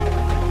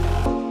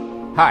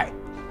Hi,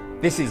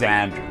 this is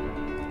Andrew,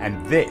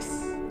 and this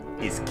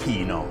is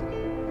Keen On,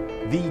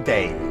 the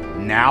daily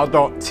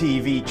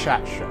now.tv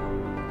chat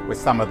show with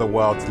some of the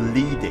world's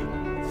leading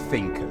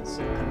thinkers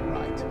and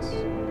writers.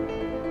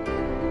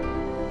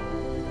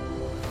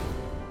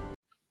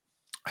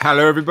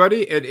 Hello,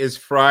 everybody. It is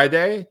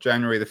Friday,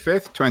 January the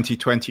 5th,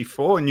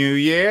 2024, New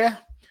Year.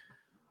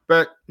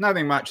 But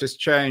nothing much has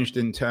changed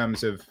in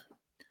terms of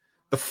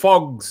the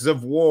fogs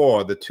of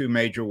war. The two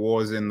major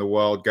wars in the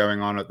world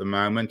going on at the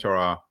moment are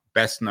our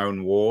best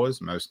known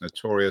wars, most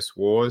notorious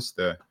wars,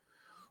 the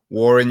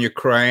war in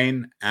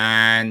Ukraine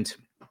and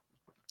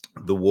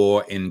the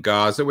war in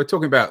Gaza. We're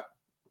talking about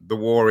the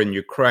war in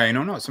Ukraine,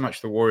 or not so much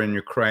the war in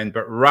Ukraine,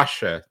 but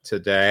Russia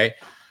today.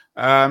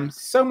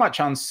 So much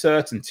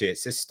uncertainty.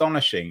 It's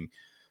astonishing.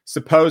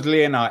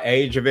 Supposedly in our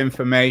age of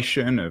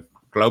information, of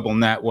global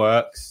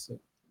networks,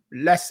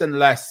 less and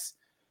less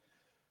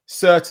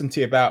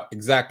certainty about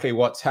exactly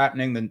what's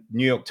happening. The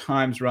New York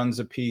Times runs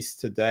a piece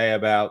today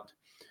about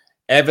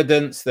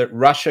evidence that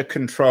Russia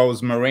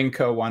controls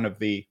Marinka, one of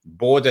the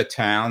border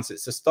towns.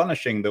 It's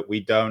astonishing that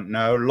we don't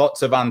know.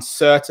 Lots of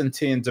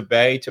uncertainty and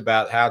debate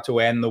about how to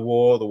end the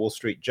war. The Wall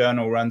Street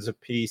Journal runs a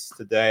piece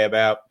today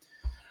about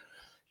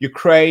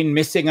Ukraine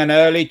missing an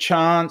early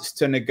chance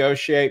to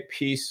negotiate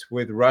peace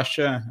with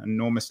Russia,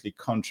 enormously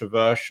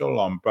controversial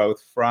on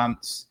both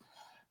fronts.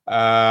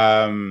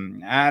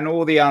 And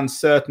all the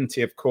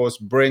uncertainty, of course,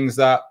 brings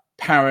up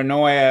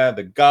paranoia.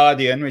 The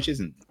Guardian, which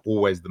isn't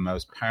always the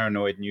most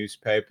paranoid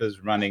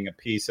newspapers, running a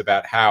piece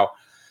about how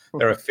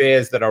there are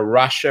fears that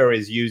Russia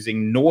is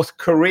using North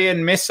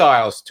Korean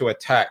missiles to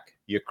attack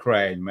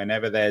Ukraine.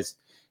 Whenever there's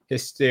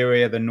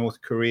hysteria, the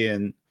North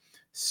Korean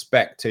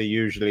specter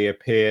usually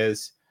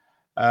appears.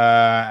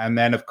 And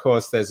then, of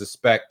course, there's a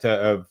specter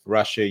of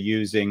Russia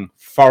using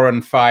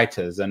foreign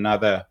fighters,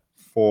 another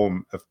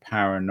form of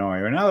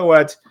paranoia. In other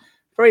words,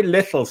 very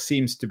little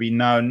seems to be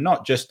known,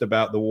 not just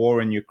about the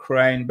war in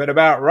Ukraine, but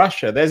about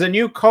Russia. There's a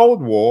new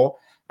Cold War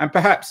and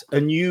perhaps a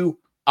new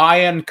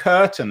Iron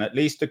Curtain, at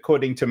least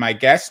according to my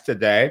guest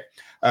today,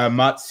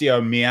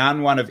 Marzio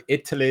Mian, one of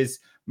Italy's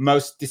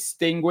most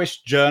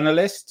distinguished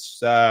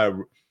journalists.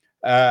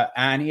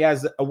 And he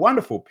has a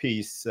wonderful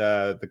piece,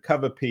 the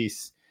cover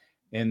piece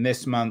in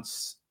this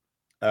month's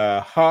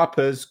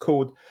Harper's,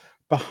 called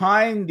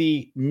Behind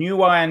the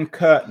New Iron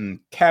Curtain,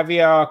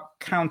 Caviar,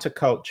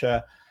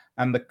 Counterculture,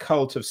 and the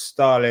Cult of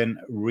Stalin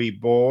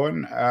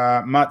Reborn.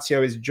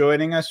 Marzio is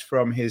joining us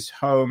from his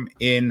home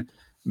in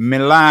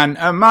Milan.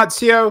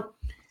 Marzio,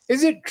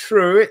 is it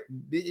true?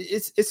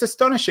 It's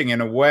astonishing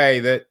in a way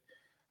that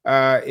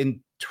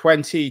in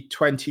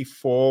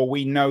 2024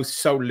 we know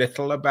so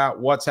little about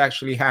what's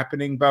actually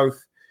happening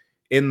both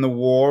in the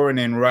war and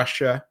in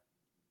Russia.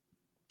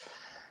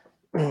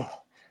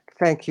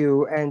 Thank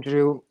you,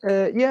 Andrew.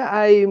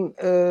 I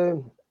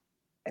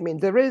mean,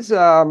 there is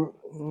a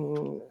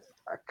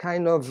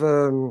kind of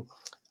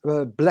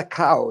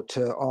blackout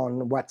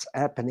on what's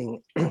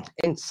happening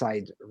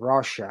inside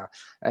Russia.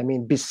 I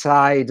mean,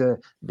 beside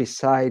the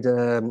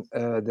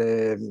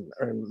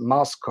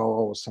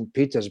Moscow, St.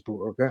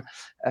 Petersburg,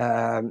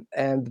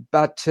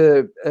 but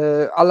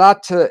a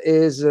lot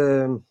is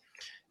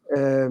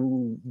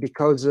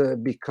because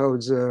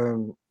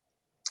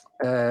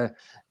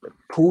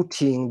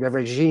Putin, the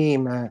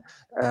regime,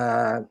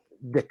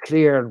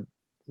 declared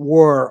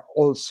war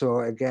also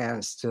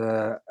against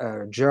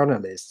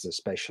journalists,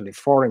 especially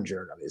foreign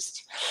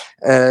journalists.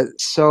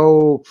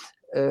 So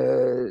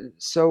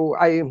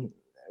I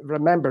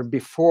remember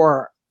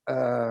before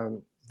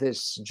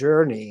this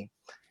journey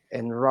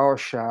in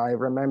Russia, I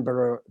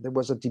remember there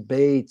was a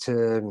debate,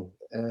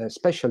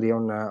 especially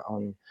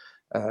on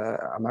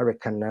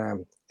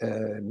American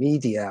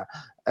media,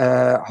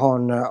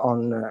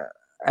 on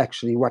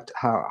actually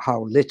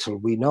how little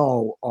we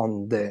know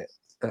on the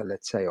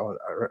let's say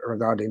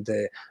regarding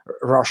the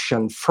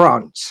Russian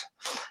front,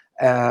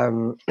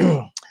 and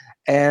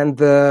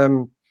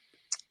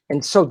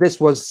so this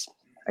was,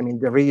 I mean,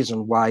 the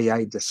reason why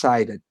I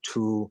decided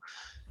to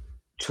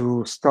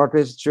start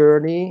this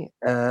journey.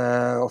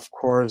 Of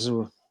course,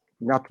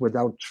 not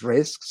without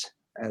risks,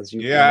 as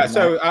you. Yeah.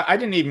 So I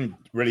didn't even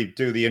really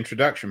do the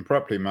introduction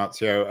properly,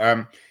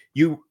 Marzio.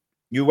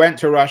 You went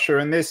to Russia,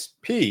 and this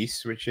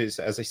piece, which is,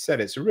 as I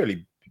said, it's a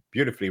really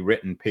beautifully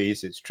written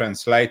piece. It's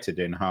translated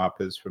in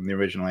Harper's from the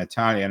original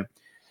Italian,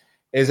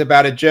 is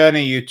about a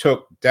journey you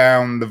took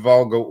down the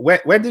Volga.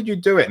 When did you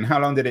do it, and how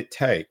long did it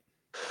take?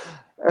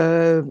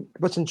 It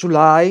was in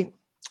July,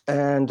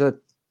 and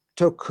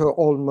took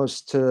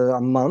almost a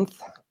month.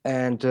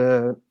 And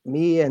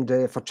me and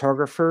the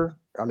photographer,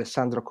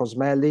 Alessandro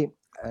Cosmelli,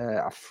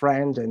 a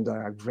friend and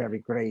a very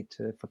great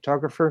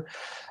photographer,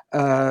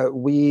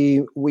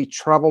 we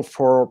traveled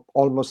for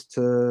almost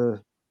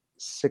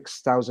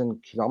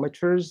 6,000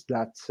 kilometers.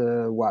 That's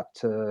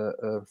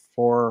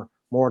for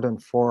more than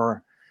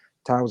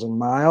 4,000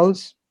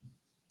 miles,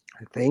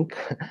 I think.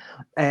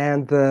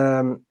 And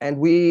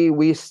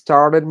we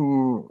started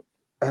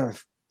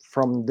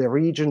from the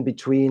region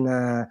between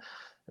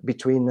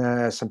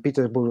St.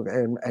 Petersburg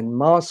and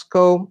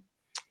Moscow,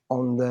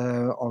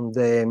 the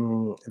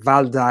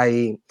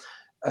Valdai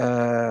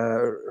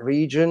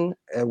region,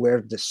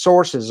 where the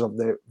sources of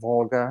the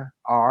Volga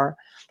are,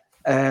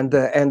 and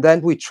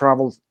then we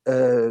traveled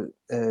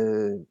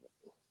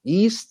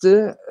east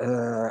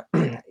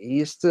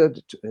east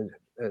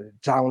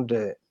down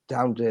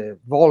the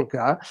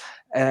Volga,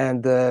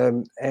 and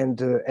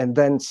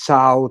then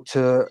south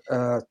till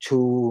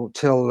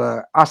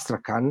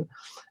Astrakhan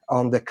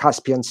on the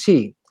Caspian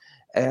Sea,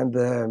 and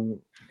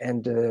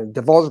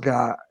the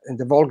Volga. In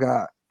the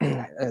Volga,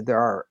 there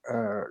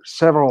are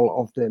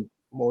several of the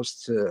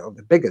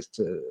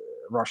biggest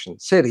Russian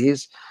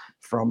cities,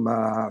 from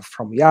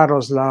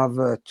Yaroslav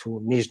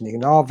to Nizhny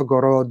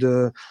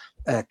Novgorod,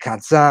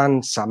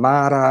 Kazan,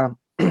 Samara,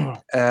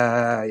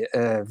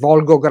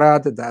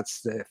 Volgograd,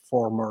 that's the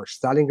former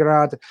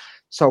Stalingrad.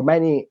 So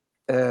many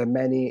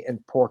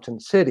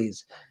important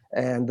cities,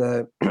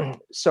 and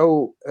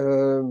so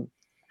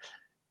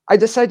I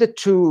decided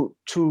to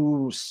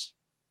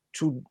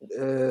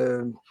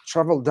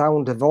travel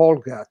down the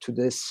Volga to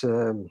this.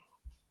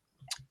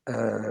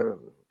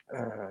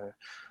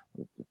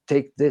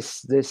 Take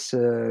this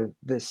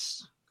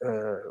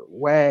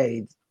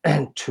way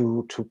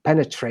to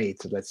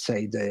penetrate, let's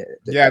say,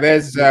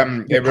 there's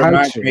it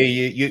reminds country.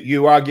 me,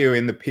 you argue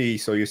in the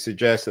piece, or you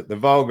suggest, that the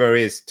Volga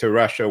is to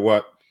Russia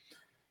what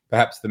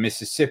perhaps the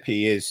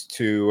Mississippi is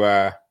to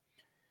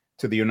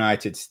the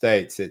United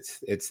States.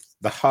 It's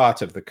the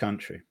heart of the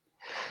country.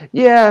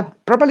 Yeah,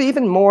 probably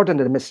even more than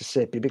the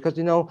Mississippi, because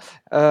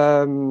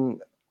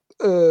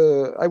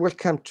I will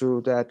come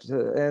to that,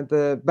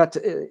 but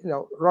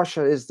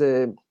Russia is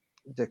the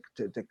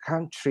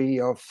country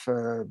of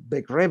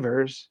big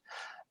rivers.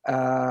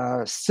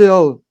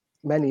 Still,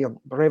 many of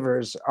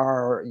rivers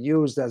are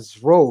used as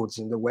roads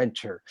in the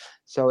winter.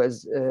 So,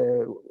 as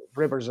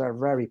rivers are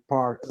really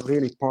part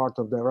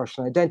of the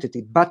Russian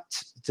identity. But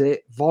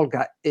the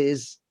Volga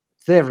is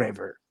the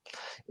river.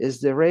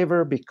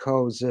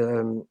 Because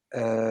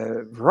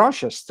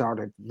Russia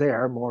started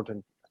there more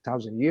than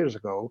 1,000 years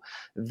ago.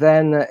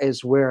 Then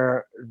is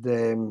where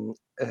the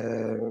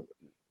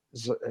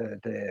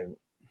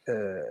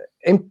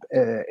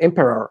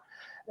emperor,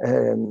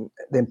 the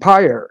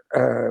empire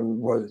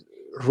was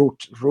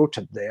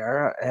rooted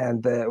there,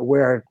 and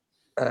where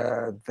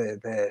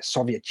the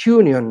Soviet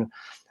Union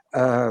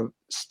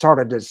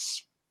started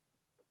this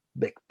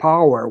big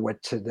power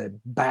with the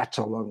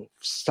battle of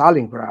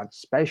Stalingrad,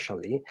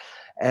 especially,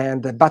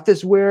 and but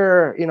is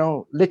where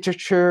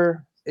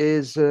literature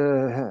is.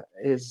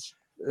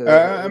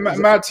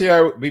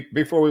 Marzio,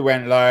 before we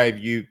went live,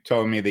 you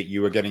told me that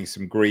you were getting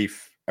some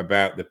grief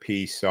about the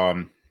piece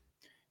on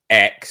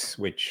X,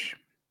 which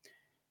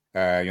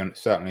you're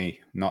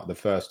certainly not the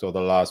first or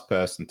the last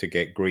person to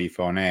get grief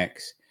on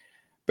X.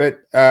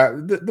 But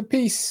the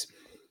piece,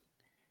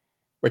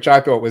 which I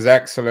thought was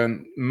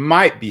excellent,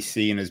 might be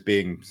seen as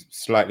being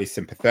slightly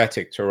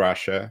sympathetic to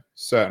Russia.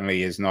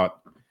 Certainly is not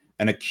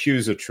an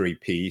accusatory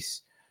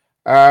piece.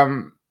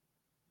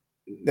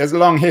 There's a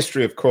long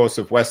history, of course,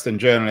 of Western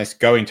journalists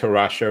going to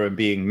Russia and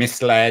being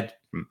misled.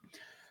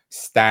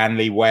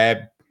 Stanley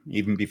Webb,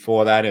 even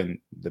before that, in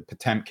the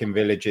Potemkin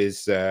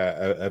villages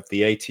of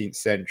the 18th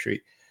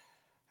century.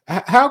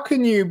 How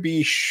can you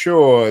be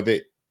sure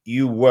that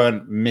you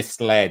weren't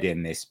misled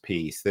in this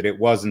piece, that it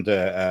wasn't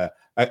a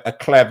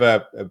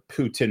clever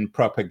Putin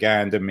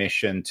propaganda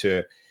mission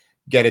to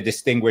get a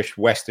distinguished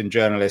Western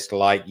journalist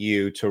like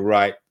you to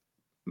write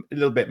a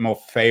little bit more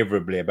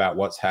favorably about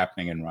what's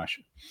happening in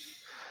Russia?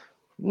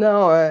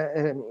 No,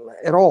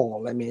 at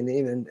all. I mean,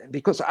 even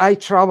because I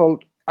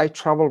traveled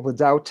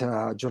without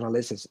a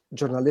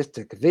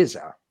journalistic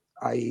visa.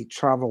 I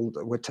traveled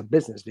with a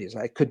business visa.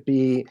 I could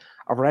be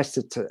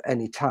arrested at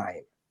any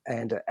time,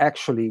 and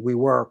actually, we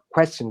were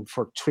questioned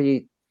for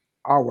 3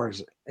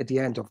 hours at the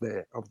end of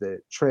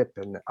the trip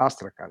in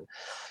Astrakhan.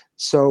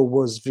 So it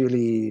was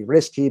really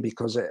risky,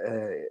 because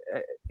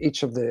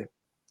each of the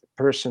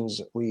persons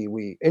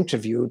we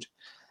interviewed,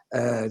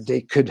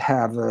 they could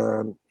have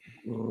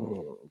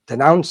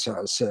denounce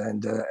us,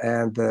 and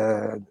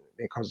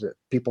because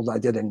people I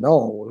didn't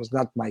know, it was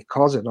not my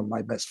cousin or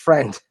my best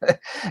friend,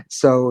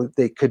 so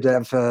they could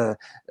have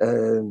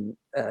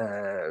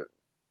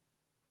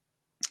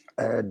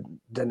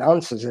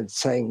denounced us and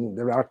saying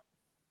there are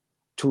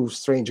 2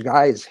 strange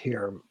guys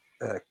here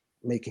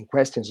making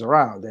questions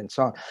around and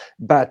so on.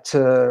 But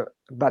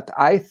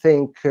I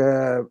think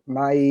the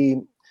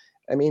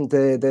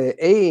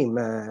aim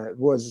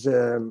was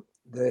the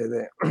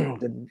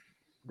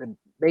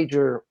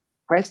major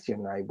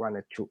question I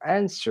wanted to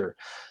answer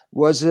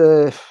was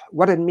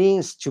what it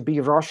means to be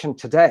Russian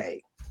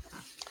today,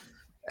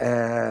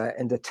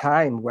 in the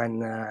time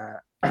when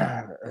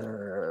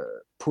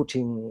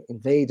Putin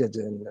invaded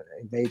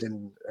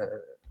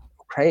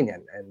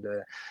Ukraine,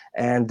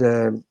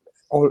 and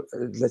all,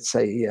 let's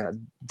say,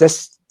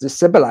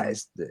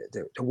 destabilized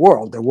the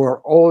world, the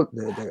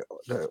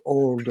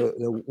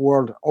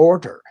world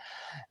order,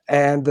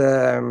 and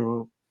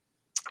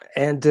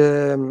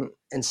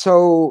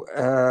so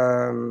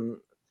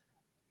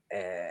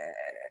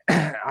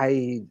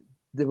I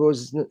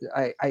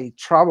I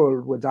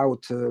traveled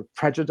without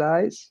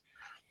prejudice,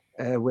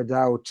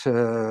 without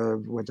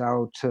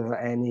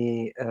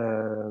any.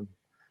 Uh,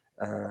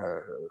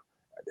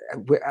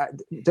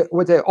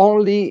 with the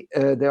only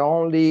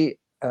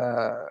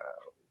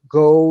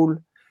goal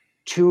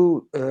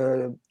to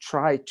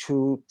try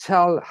to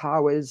tell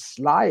how is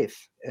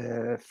life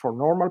for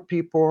normal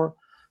people,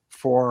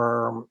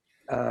 for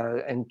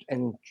and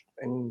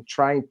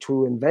trying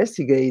to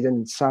investigate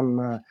in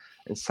some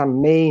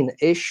main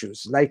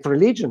issues like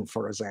religion,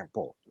 for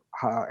example,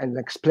 and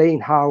explain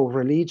how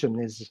religion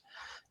is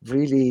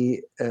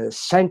really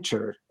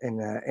centered in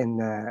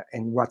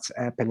what's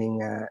happening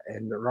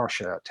in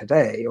Russia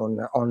today,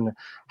 on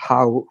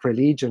how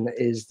religion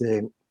is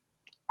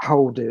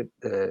how the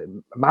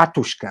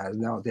matushkas,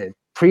 now the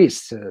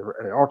priests,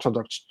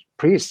 Orthodox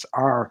priests,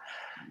 are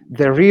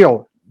the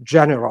real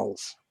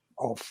generals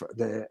of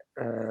the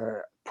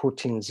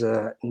Putin's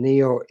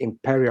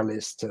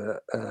neo-imperialist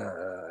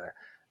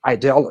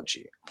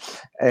ideology,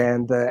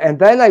 and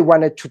then I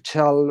wanted to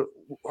tell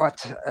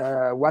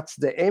what's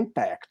the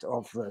impact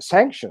of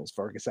sanctions,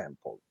 for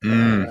example,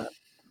 and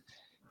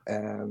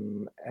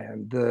and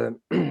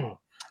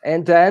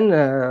then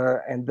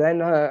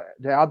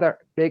the other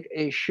big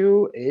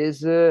issue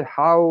is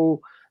how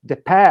the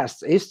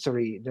past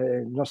history,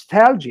 the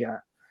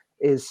nostalgia,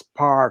 is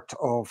part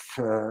of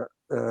the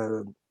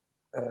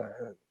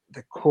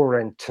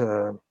current.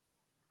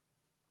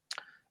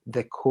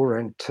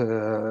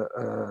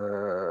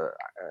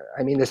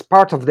 I mean, it's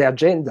part of the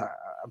agenda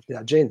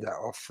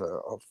of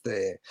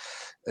the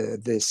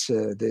this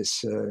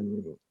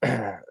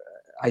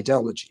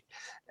ideology,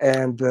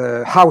 and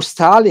how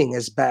Stalin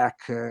is back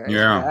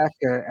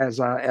as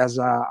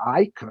a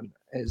icon,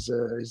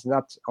 is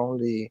not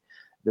only.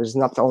 There's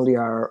not only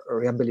our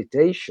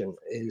rehabilitation.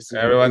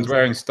 Everyone's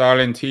wearing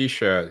Stalin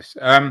T-shirts.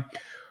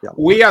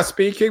 We are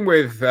speaking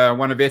with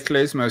one of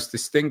Italy's most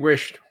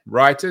distinguished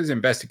writers,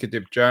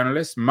 investigative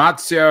journalist,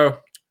 Marzio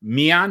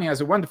Mian. He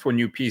has a wonderful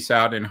new piece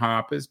out in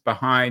Harper's,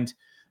 Behind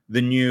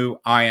the New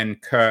Iron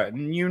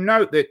Curtain. You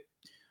note that,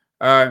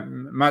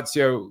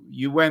 Marzio,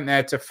 you went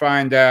there to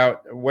find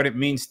out what it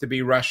means to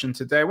be Russian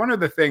today. One of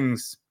the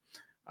things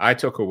I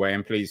took away,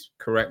 and please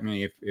correct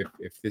me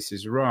if this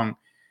is wrong,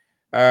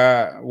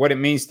 what it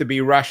means to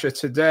be Russia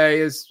today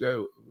is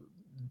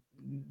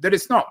that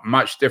it's not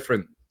much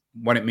different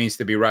what it means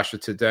to be Russia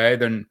today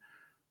than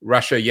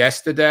Russia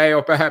yesterday,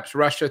 or perhaps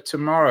Russia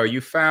tomorrow.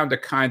 You found a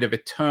kind of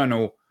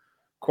eternal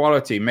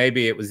quality.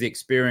 Maybe it was the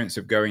experience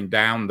of going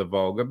down the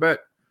Volga,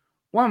 but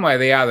one way or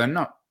the other,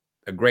 not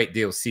a great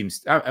deal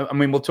seems. I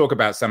mean, we'll talk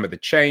about some of the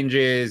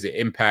changes, the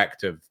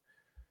impact of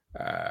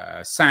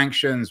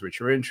sanctions,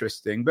 which are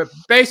interesting, but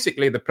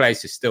basically the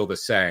place is still the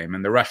same,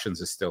 and the Russians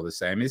are still the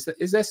same. Is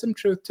there some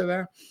truth to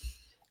that?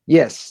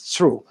 Yes,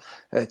 true.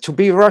 To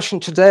be Russian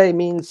today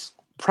means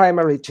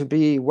primarily to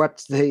be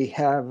what they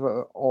have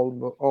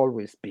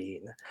always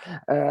been.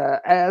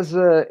 As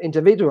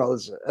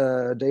individuals,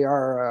 they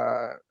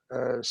are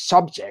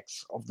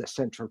subjects of the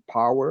central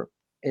power,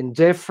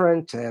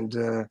 indifferent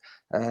and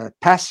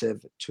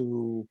passive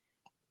to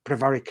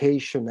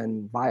prevarication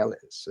and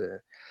violence.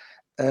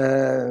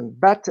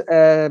 But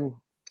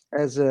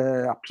as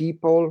a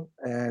people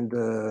and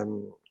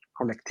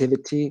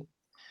collectivity,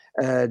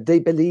 they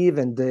believe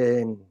in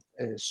the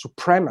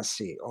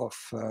supremacy of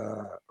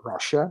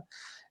Russia,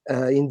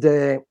 in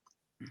the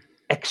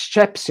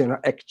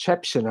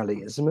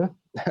exceptionalism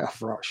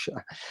of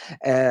Russia,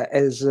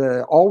 as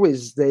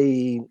always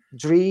they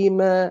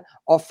dream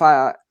of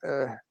a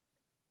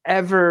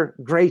ever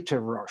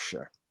greater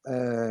Russia.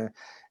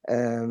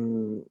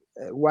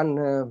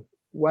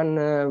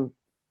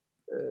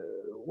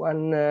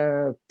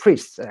 One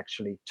priest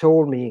actually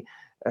told me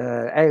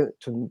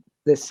to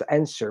this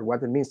answer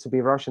what it means to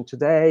be Russian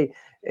today.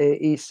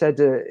 He said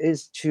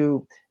is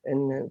to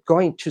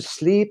going to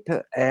sleep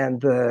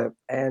and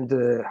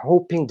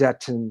hoping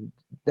that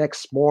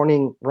next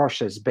morning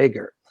Russia is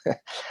bigger.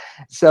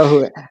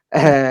 So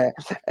and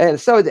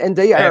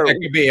they are. There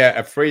could be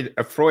a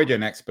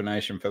Freudian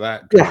explanation for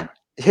that.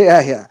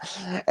 Yeah.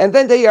 And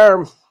then they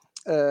are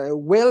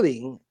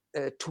willing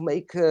to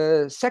make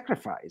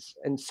sacrifice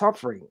and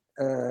suffering.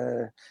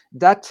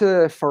 That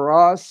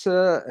for us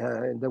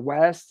in the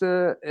West,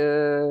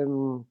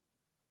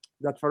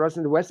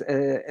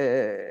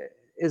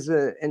 is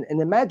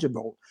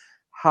unimaginable.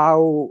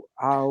 How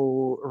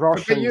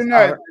Russians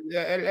are.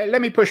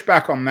 Let me push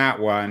back on that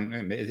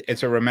one.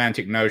 It's a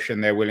romantic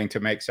notion they're willing to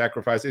make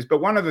sacrifices.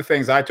 But one of the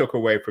things I took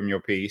away from your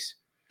piece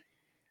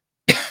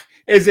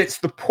is it's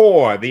the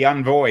poor, the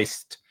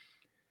unvoiced,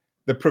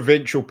 the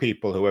provincial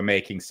people who are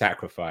making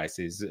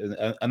sacrifices,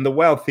 and the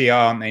wealthy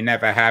aren't. They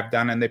never have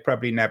done, and they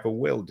probably never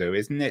will do.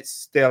 Isn't it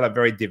still a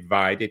very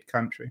divided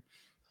country?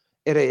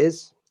 It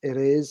is. There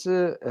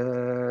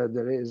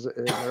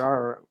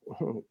are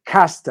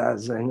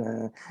castas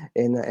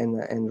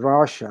in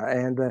Russia,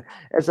 and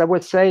as I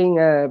was saying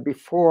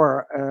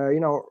before,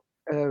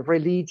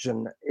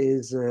 religion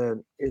is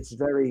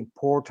very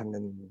important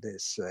in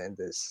this.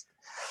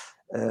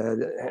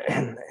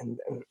 in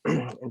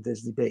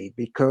this debate,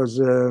 because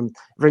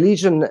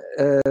religion,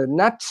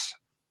 not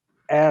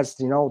as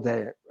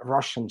the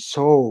Russian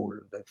soul,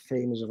 the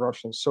famous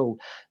Russian soul,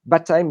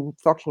 but I'm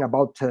talking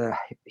about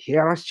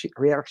hierarchy,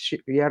 the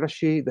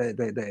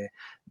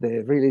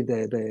really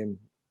the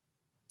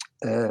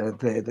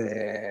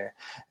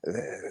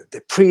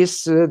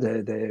priests,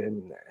 the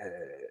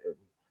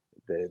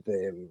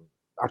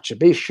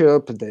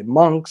archbishop, the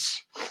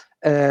monks,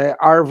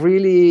 are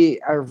really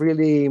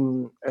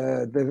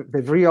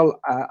the real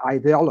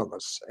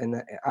ideologues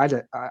and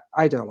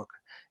ideologue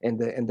in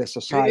the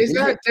society. Is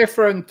that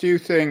different, do you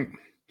think,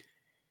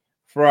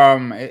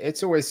 from,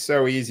 it's always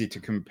so easy to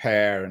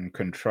compare and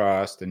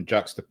contrast and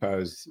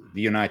juxtapose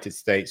the United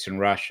States and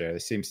Russia. There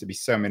seems to be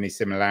so many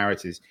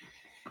similarities.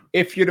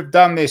 If you'd have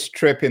done this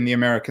trip in the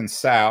American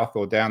South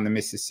or down the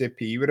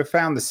Mississippi, you would have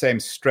found the same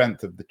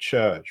strength of the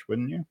church,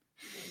 wouldn't you?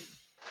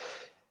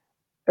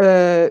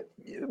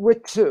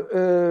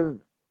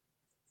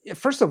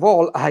 First of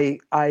all, I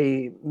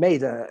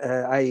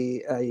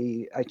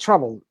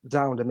traveled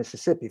down the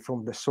Mississippi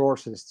from the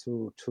sources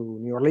to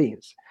New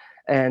Orleans,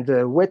 and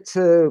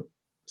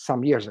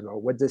some years ago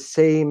with the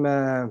same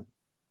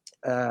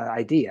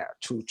idea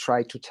to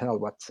try to tell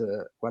what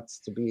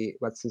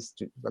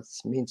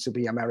means to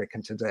be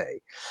American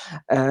today,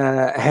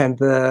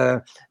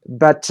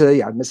 but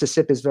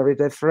Mississippi is very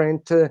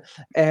different,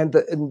 and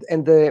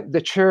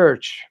the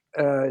church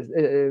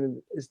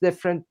is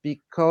different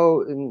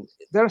because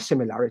there are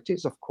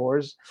similarities, of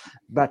course,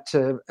 but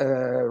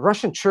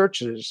Russian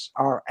churches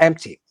are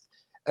empty.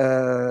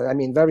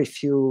 Very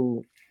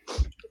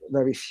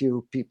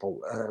few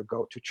people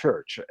go to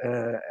church.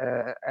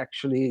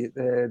 Actually,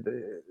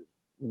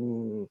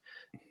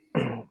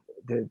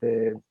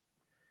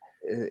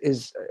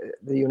 is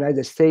the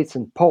United States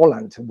and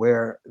Poland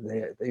where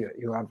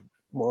you have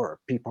more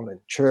people in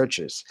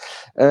churches,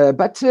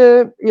 but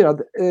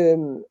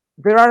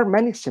there are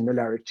many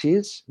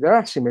similarities. There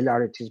are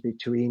similarities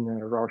between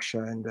Russia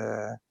and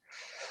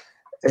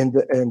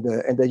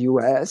the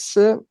U.S.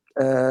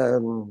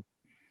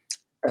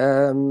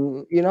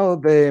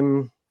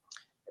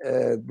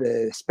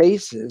 The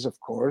spaces, of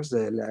course,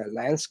 the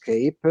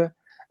landscape.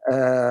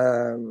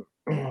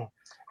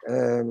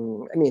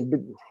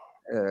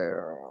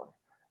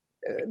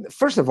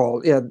 First of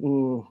all,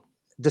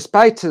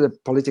 despite the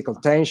political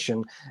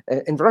tension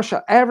in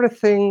Russia,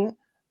 everything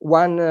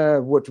one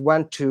would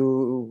want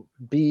to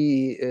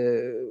be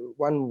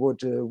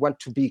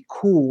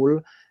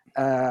cool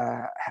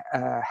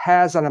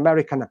has an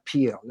American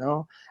appeal.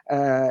 No,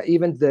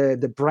 even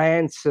the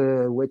brands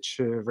which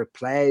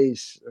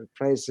replaces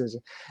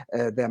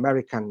the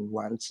American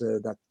ones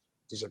that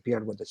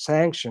disappeared with the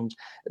sanctions,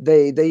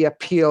 the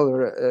appeal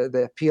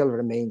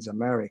remains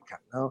American.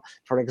 No?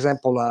 For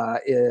example,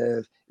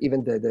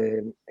 even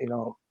the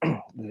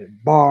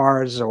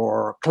bars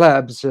or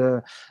clubs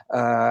they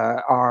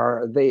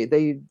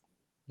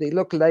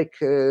look like.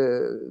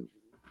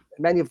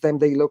 Many of them,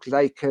 they look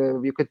like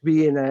you could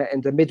be in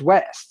the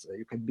Midwest.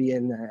 You could be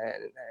in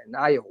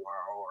Iowa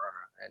or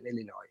in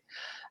Illinois.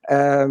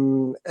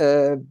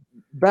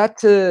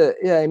 But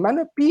in my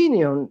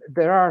opinion,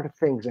 there are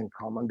things in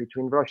common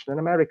between Russian and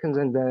Americans,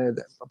 and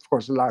of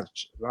course,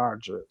 large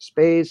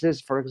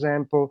spaces. For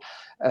example,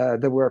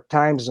 there were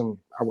times on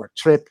our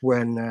trip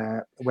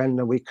when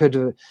we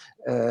could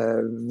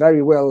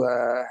very well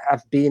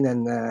have been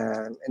in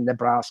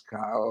Nebraska.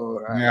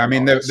 Or,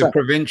 the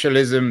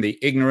provincialism, the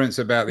ignorance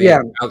about the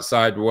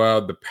outside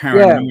world, the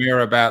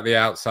paranoia about the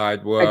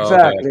outside world,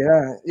 exactly.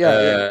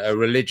 A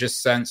religious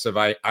sense of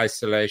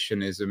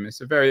isolationism.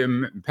 It's a very,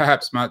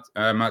 perhaps,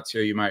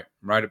 Marzio, you might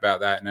write about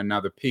that in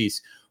another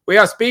piece. We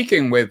are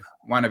speaking with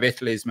one of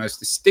Italy's most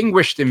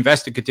distinguished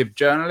investigative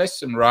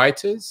journalists and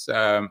writers,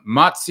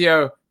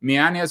 Marzio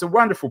Mian. He has a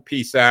wonderful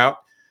piece out,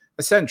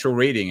 a central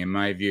reading, in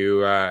my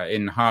view,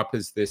 in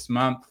Harper's this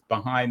month,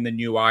 Behind the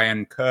New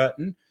Iron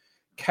Curtain,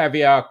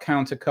 Caviar,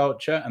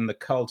 Counterculture, and the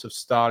Cult of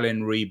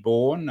Stalin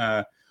Reborn.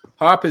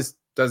 Harper's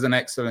does an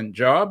excellent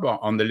job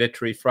on the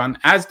literary front,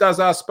 as does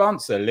our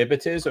sponsor,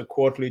 Liberties, a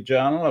quarterly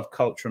journal of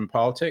culture and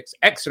politics.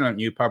 Excellent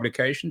new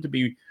publication to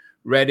be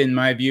read, in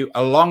my view,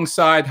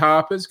 alongside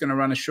Harper's. Going to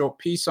run a short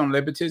piece on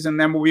Liberties, and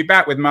then we'll be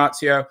back with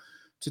Marzio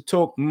to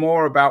talk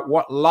more about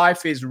what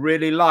life is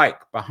really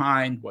like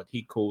behind what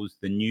he calls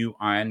the new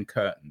Iron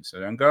Curtain.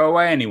 So don't go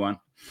away, anyone.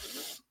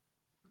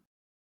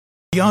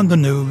 Beyond the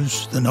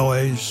news, the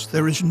noise,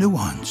 there is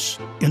nuance,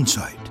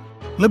 insight.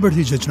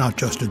 Liberties is not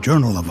just a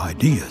journal of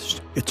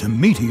ideas. It's a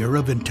meteor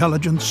of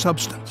intelligent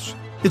substance.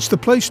 It's the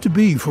place to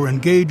be for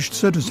engaged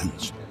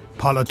citizens.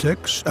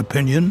 Politics,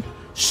 opinion,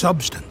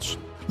 substance.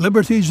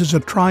 Liberties is a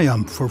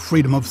triumph for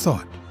freedom of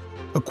thought.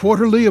 A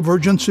quarterly of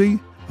urgency,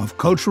 of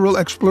cultural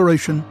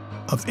exploration,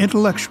 of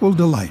intellectual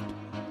delight,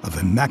 of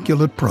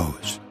immaculate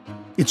prose.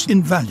 It's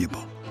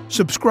invaluable.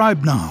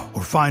 Subscribe now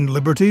or find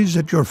Liberties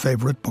at your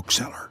favorite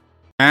bookseller.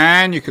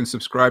 And you can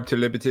subscribe to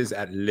Liberties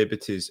at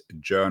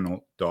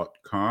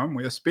libertiesjournal.com.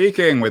 We are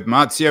speaking with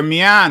Marzio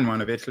Mian,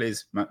 one of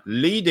Italy's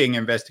leading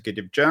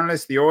investigative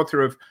journalists, the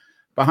author of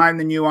Behind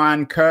the New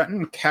Iron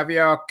Curtain,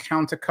 Caviar,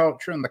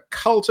 Counterculture, and the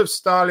Cult of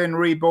Stalin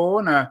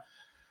Reborn,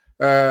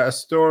 a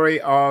story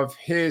of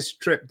his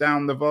trip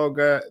down the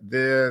Volga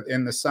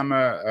in the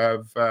summer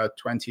of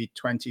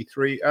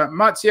 2023.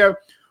 Marzio,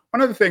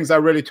 one of the things I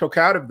really took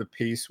out of the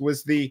piece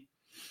was the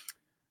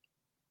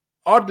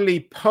oddly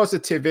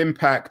positive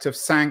impact of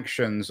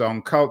sanctions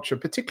on culture,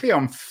 particularly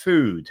on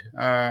food.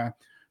 A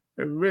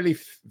really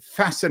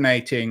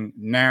fascinating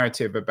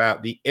narrative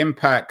about the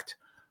impact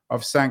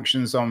of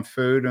sanctions on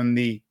food and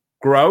the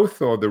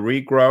growth or the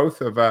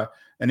regrowth of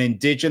an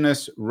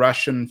indigenous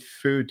Russian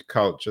food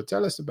culture.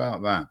 Tell us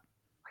about that.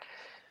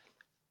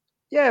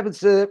 Yeah, it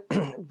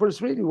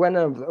was really one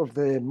of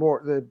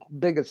the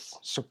biggest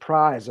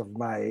surprise of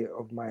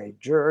my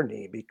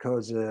journey,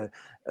 because due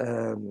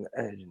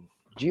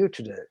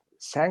to the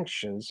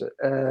sanctions,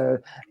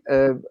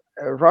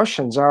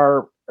 Russians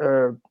are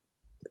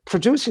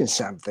producing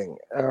something,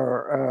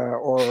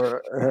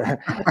 or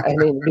I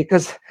mean,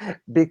 because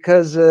they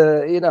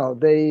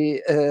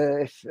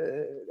if,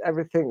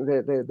 everything,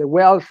 the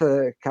wealth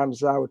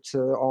comes out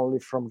only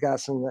from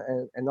gas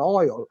and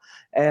oil,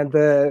 and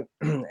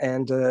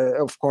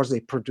of course they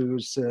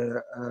produce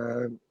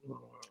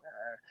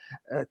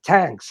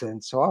tanks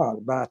and so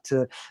on,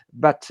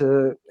 but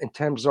in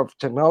terms of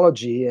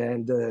technology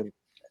and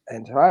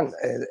so on,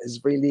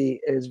 is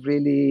really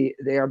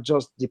they are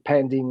just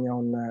depending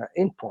on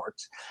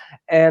imports,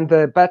 and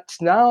but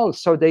now,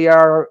 so they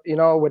are,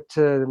 what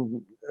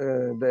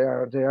they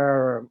are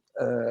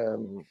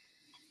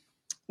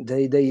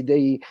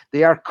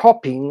they are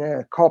copying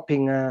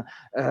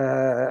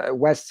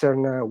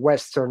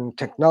Western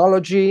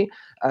technology.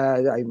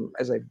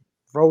 As I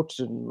wrote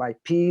in my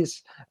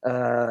piece,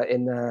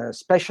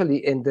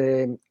 especially in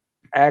the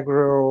and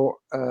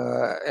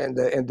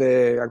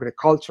the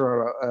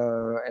agricultural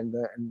and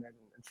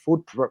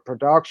food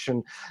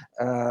production,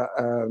 they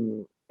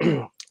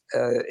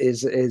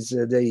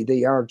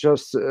are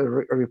just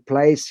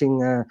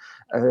replacing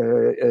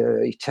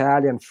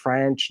Italian,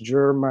 French,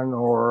 German,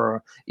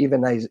 or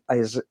even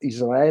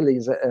Israeli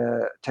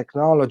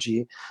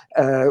technology,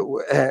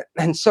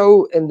 and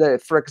so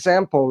for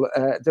example,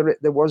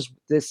 there was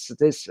this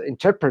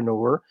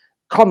entrepreneur,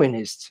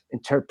 communist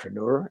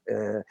entrepreneur,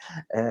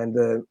 and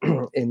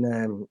in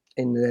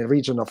the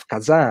region of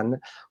Kazan,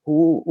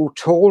 who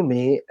told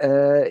me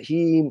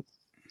he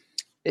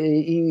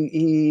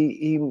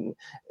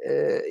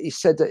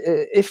said,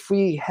 if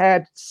we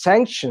had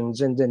sanctions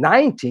in the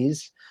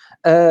 90s,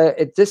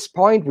 at this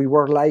point we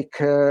were like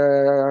we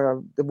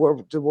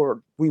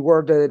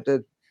were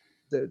the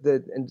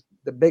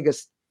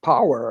biggest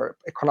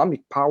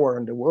economic power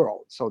in the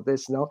world. So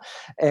there's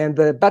and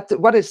but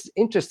what is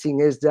interesting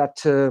is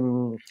that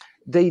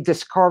they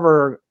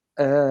discover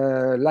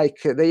they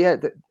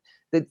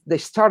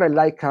started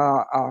like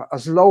a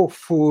slow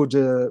food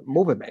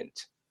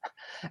movement,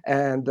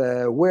 and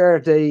where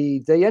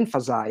they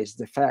emphasize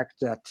the fact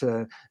that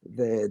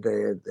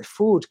the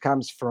food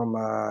comes from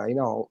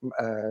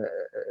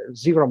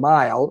 0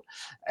 mile,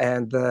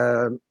 and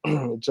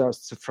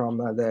just from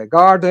the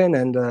garden,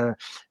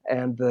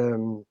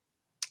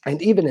 and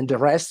even in the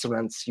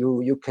restaurants,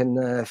 you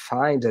can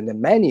find in the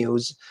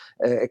menus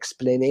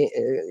explaining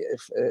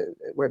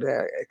where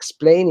they're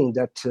explaining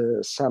that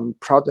some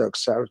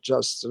products are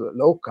just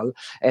local,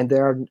 and they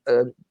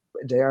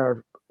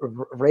are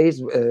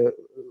raised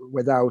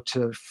without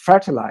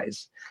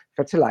fertilizer,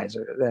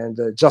 and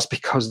just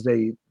because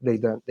they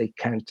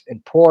can't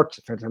import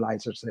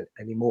fertilizers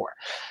anymore.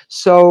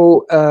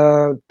 So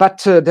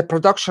but the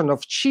production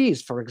of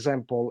cheese, for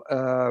example,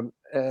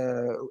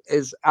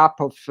 is up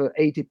of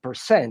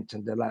 80%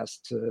 in the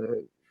last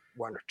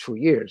 1 or 2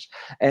 years,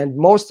 and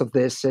most of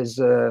this is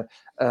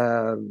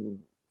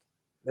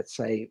let's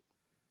say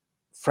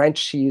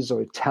French cheese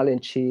or Italian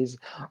cheese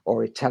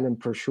or Italian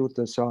prosciutto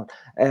and so on.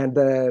 And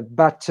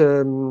but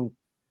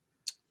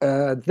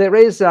there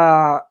is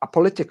a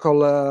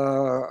political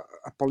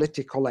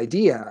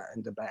idea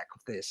in the back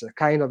of this, a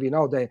kind of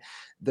the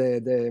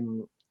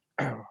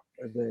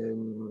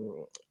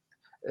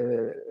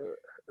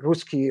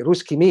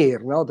Ruski Mir,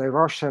 the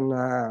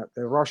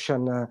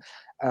Russian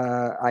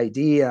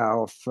idea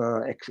of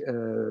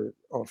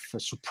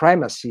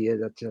supremacy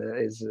that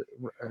is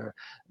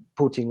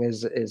Putin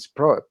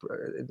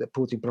the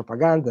Putin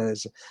propaganda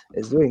is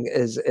doing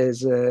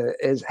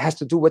has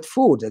to do with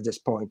food at this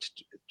point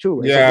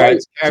too. Yeah,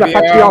 it's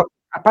a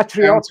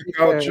patriotic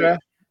culture,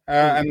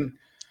 and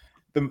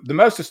the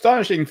most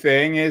astonishing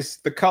thing is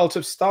the cult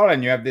of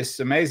Stalin. You have this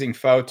amazing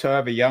photo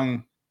of a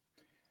young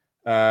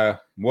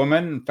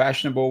woman,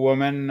 fashionable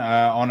woman,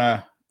 on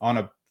a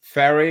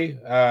ferry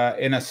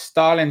in a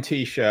Stalin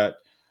t-shirt.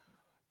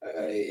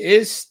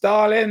 Is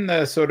Stalin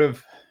the sort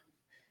of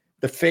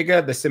the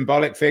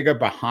symbolic figure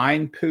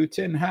behind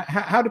Putin?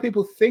 How do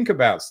people think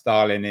about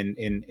Stalin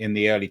in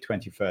the early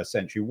 21st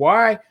century?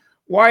 Why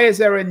is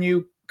there a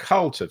new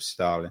cult of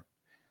Stalin?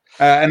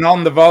 And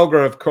on the Volga,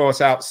 of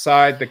course,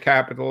 outside the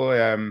capital,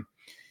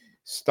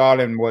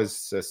 Stalin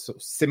was a sort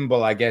of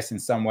symbol, I guess, in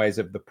some ways,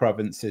 of the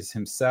provinces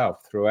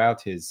himself throughout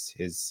his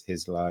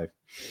life.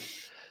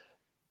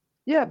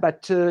 Yeah,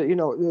 but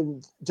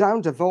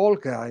down the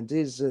Volga in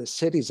these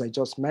cities I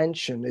just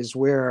mentioned is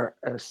where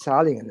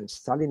Stalin and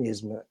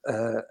Stalinism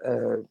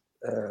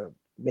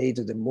made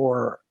the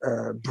more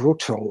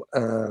brutal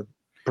Yeah, I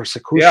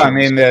persecutions.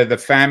 mean the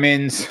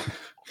famines.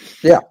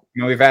 Yeah,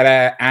 We've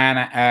had Anne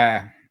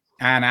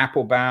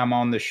Applebaum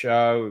on the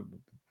show,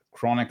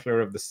 chronicler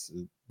of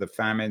the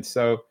famine.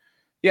 So,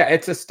 yeah,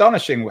 it's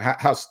astonishing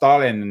how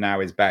Stalin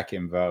now is back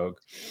in vogue.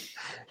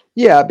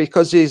 yeah,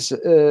 because he's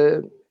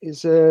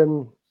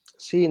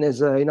seen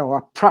as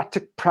a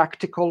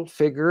practical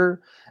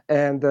figure,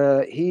 and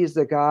he's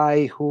the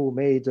guy who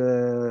made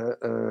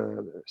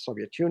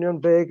Soviet Union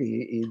big.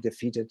 He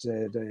defeated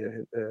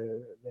the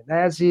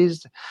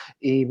Nazis.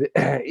 He,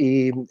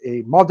 he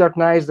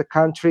modernized the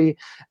country,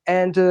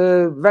 and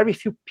very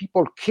few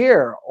people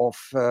care of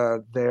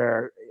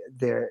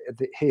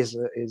his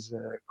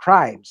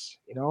crimes.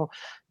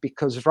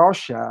 Because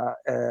Russia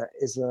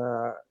is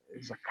a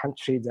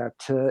country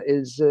that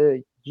is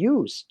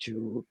used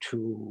to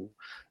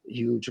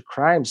huge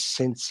crimes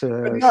since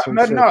But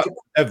not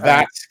of uh,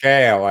 that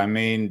scale. I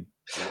mean,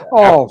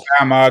 oh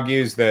Applebaum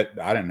argues that,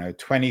 I don't know,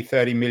 20,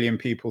 30 million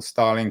people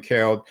Stalin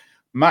killed,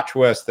 much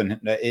worse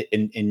than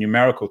in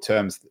numerical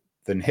terms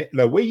than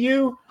Hitler. Were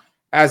you,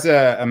 as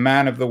a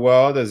man of the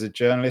world, as a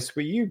journalist,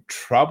 were you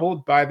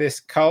troubled by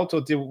this cult,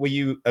 or were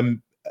you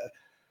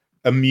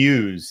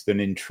amused and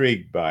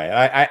intrigued by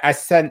it? I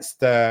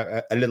sensed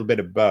a little bit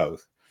of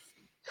both.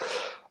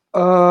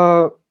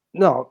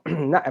 no,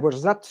 I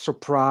was not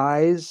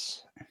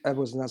surprised. I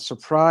was not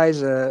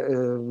surprised. I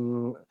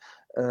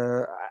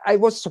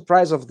was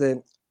surprised of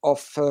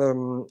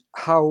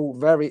how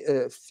very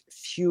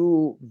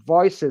few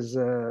voices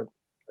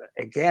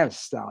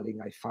against Stalin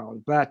I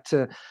found, but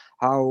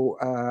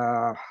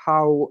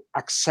how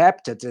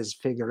accepted his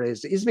figure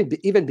is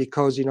even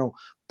because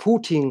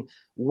Putin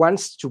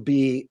wants to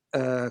be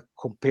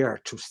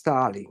compared to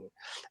Stalin,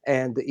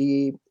 and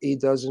he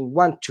doesn't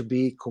want to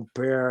be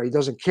compared. He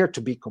doesn't care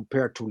to be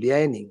compared to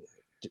Lenin.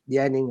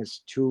 Lenin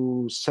is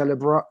too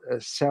cerebral,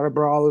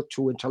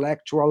 too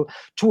intellectual,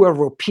 too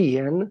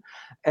European,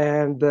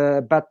 and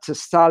but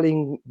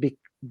Stalin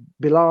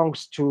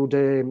belongs to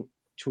the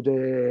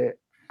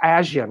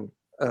Asian.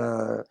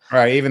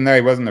 Right, even though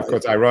he wasn't, of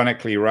course,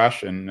 ironically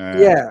Russian.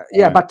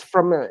 Yeah, but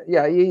from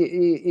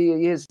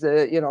he is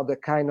the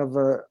kind of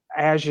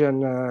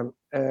Asian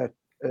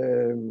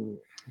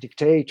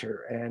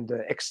dictator and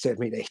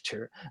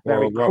exterminator,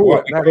 very or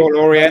what cruel, we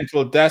call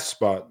Oriental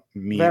despot.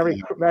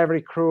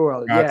 very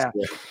cruel. Yeah,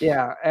 Marzio.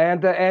 yeah,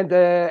 and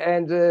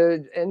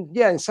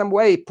yeah, in some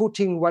way,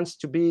 Putin wants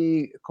to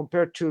be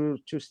compared to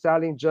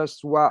Stalin,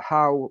 just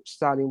how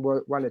Stalin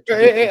wanted to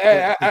be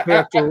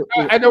compared to.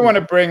 I don't want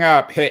to bring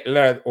up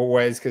Hitler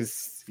always,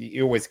 because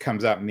he always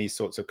comes up in these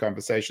sorts of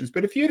conversations.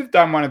 But if you'd have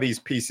done one of these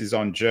pieces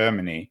on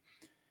Germany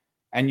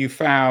and you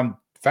found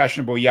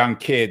fashionable young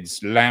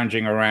kids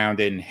lounging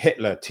around in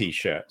Hitler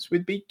t-shirts,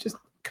 we'd be just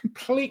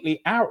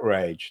completely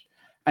outraged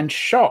and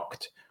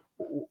shocked.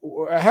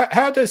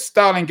 How does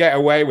Stalin get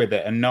away with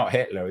it and not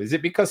Hitler? Is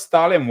it because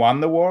Stalin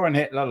won the war and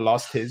Hitler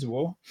lost his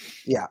war?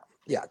 Yeah,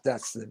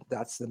 that's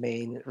the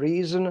main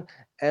reason.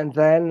 And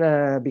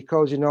then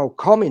because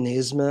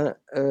communism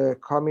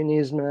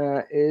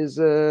is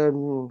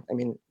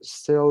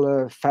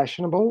still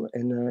fashionable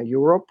in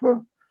Europe.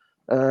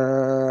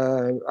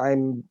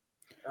 I'm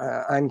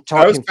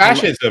talking Post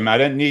fascism.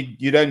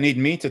 You don't need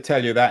me to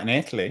tell you that in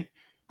Italy.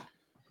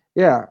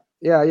 Yeah,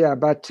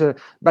 but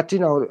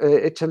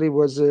Italy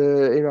was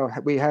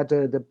we had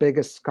the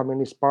biggest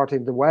communist party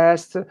in the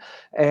West,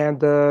 and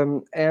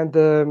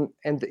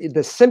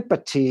the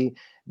sympathy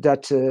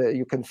that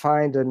you can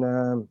find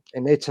in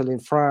Italy, in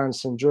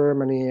France, in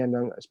Germany,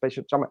 and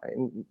especially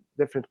in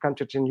different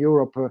countries in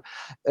Europe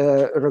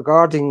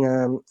regarding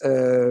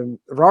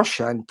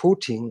Russia and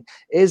Putin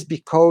is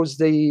because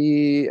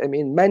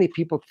many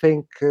people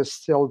think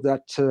still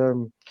that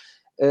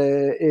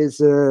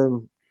is.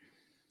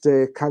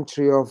 The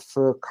country of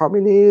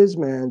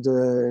communism,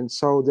 and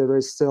so there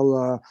is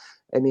still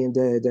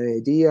the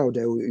idea of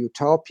the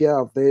utopia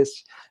of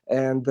this,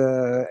 and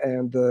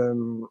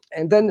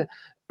then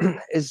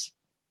is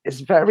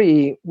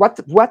very what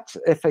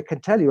if I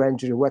can tell you,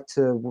 Andrew, what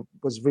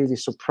was really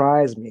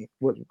surprising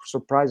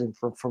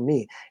for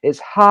me is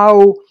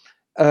how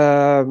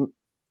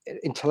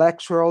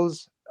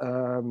intellectuals,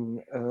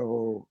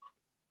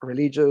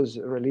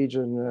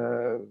 religion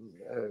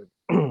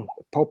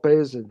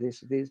popes,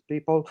 these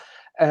people,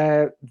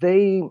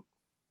 they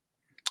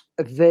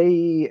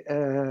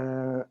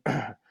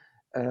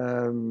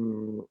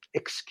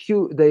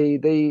excuse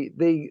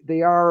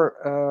they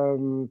are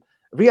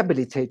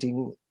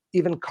rehabilitating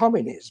even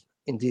communism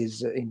in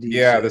these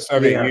Yeah, the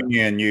Soviet year.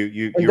 Union.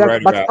 You And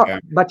wrote about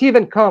that. but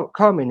even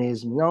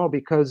communism,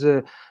 because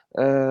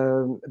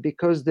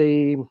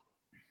they,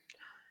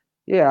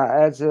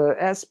 yeah,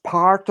 as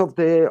part of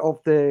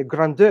the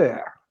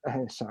grandeur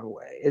in some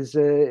way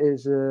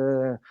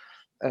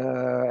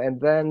and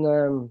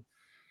then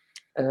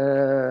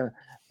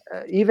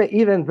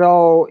even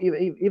though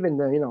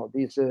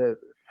these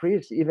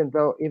increased, even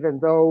though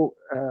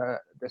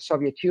the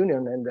Soviet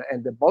Union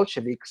and the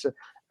Bolsheviks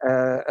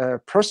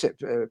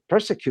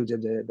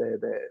persecuted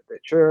the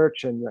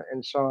church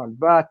and so on.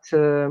 But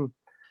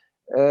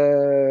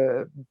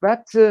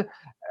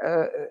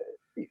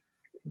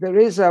there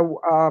is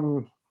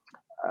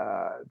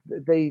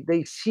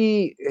they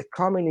see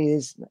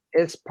communism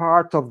as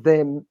part of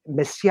the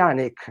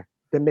messianic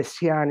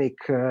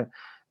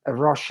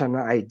Russian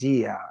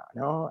idea,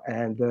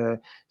 and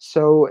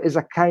so it's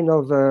a kind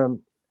of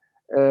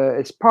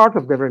it's part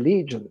of the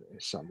religion in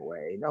some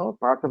way,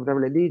 part of the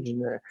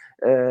religion.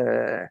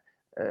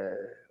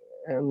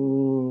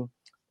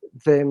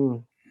 The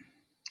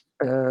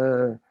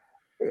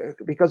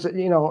because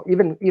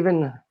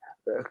even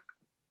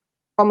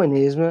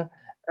communism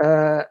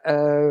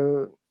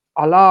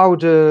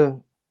allowed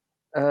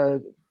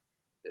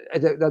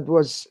that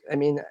was,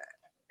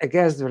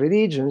 against the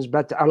religions,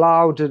 but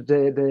allowed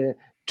the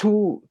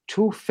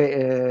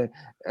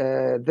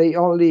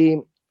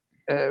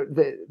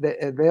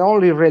the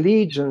only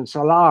religions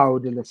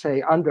allowed, let's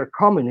say, under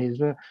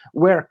communism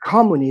were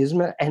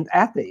communism and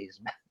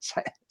atheism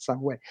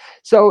some way.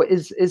 So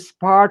it's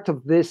part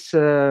of this.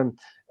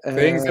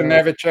 Things are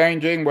never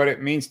changing. What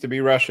it means to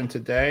be Russian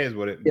today is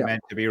what it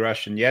meant to be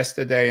Russian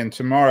yesterday and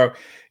tomorrow.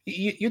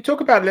 You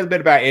talk about a little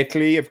bit about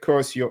Italy. Of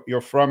course,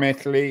 you're from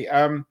Italy.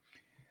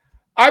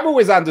 I've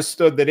always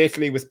understood that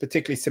Italy was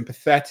particularly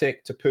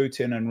sympathetic to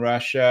Putin and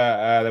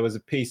Russia. There was a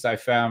piece I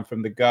found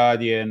from The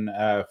Guardian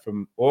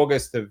from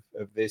August of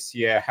this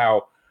year,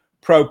 how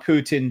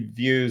pro-Putin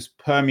views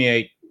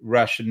permeate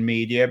Russian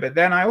media. But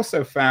then I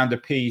also found a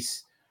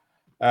piece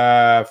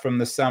from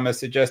the summer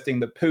suggesting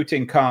that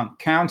Putin can't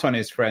count on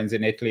his friends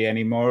in Italy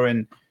anymore.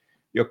 And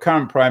your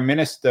current prime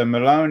minister,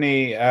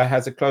 Meloni,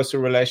 has a closer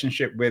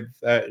relationship with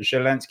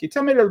Zelensky.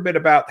 Tell me a little bit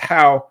about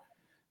how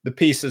the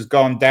piece has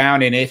gone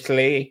down in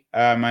Italy.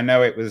 I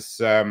know it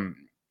was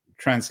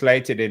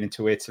translated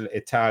into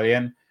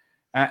Italian,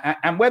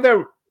 and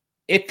whether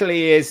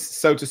Italy is,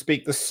 so to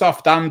speak, the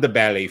soft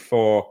underbelly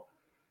for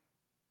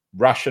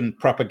Russian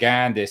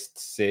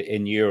propagandists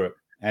in Europe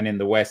and in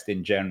the West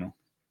in general.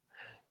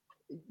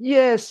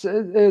 Yes,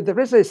 there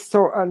is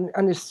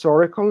an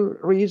historical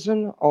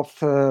reason of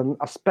a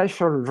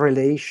special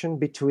relation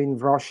between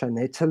Russia and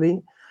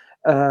Italy.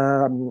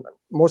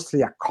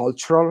 Mostly a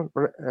cultural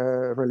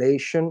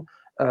relation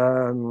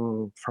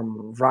from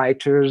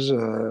writers.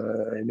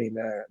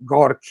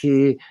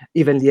 Gorky,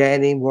 even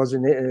Lenin was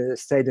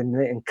stayed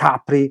in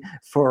Capri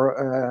for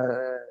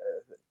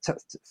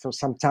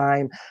some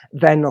time.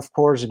 Then, of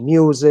course,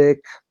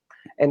 music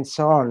and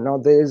so on. Now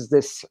there's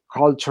this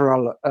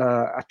cultural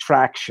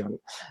attraction,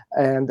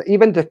 and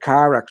even the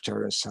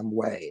character in some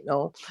way,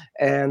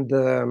 and.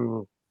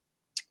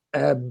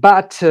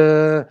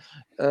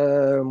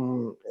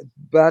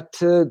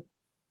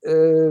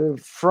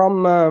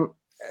 From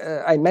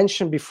I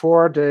mentioned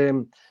before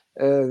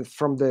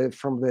from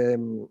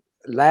the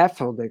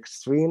left, or the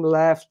extreme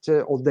left,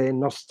 or the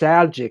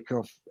nostalgic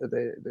of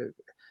the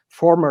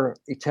former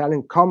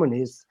Italian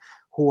communists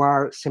who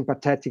are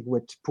sympathetic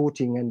with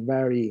Putin and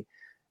very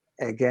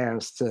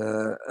against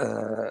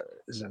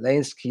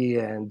Zelensky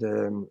and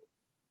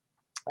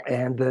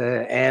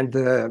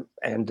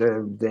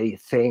they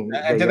think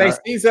do they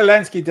see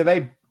Zelensky?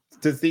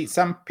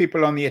 Some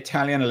people on the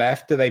Italian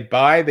left, do they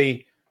buy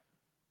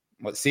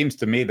what seems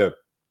to me the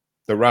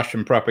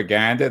Russian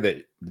propaganda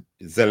that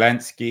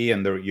Zelensky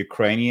and the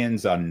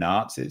Ukrainians are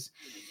Nazis?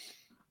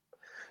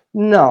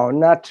 No,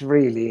 not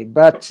really.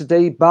 But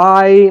they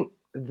buy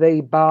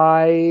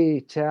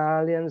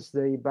Italians.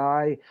 They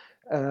buy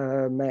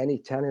many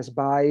Italians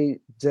buy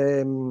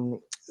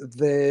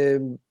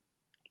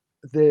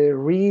the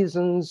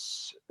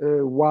reasons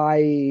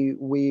why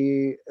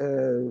we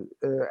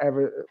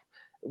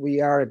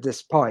are at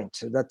this point,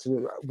 that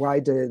why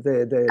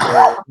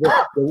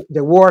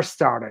the war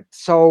started.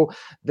 So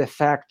the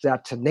fact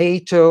that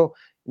NATO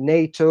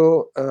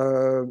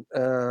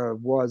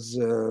was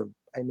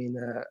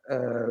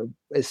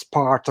is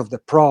part of the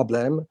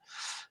problem,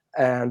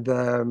 and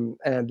there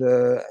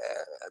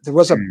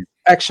was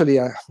actually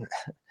a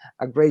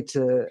great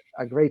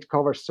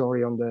cover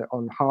story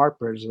on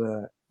Harper's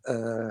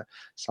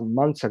some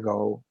months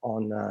ago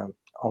on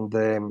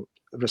the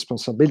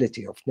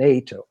responsibility of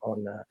NATO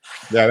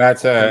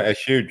that's a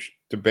huge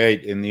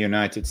debate in the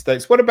United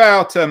States. What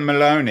about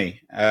Meloni?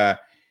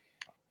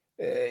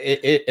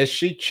 Has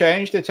she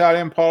changed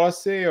Italian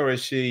policy, or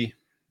is she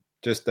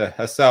just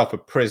herself a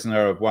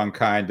prisoner of one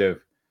kind of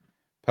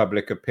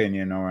public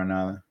opinion or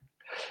another?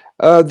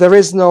 There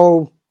is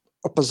no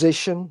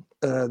opposition.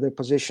 The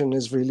opposition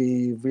is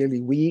really,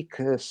 really weak,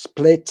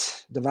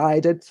 split,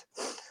 divided,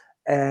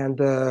 and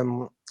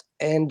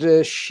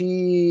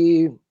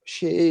she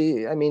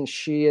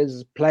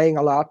is playing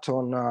a lot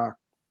on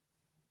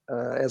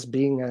as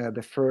being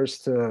the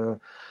first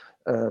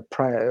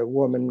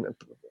woman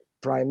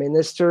prime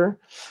minister,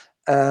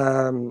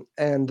 and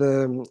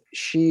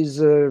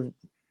she's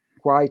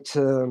quite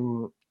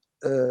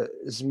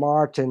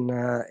smart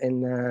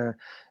in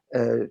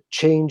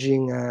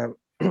changing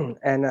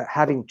and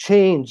having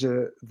changed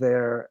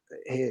her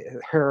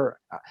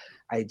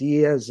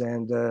ideas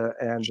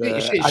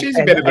She's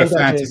a bit of a agenda.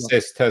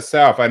 fantasist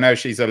herself. I know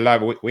she's a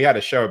lover. We had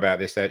a show about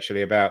this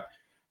actually, about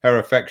her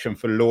affection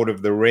for Lord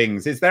of the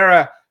Rings. Is there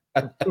a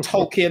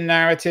Tolkien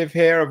narrative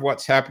here of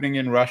what's happening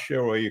in Russia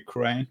or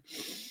Ukraine?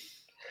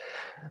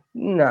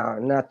 No,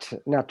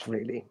 not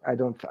really. I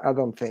don't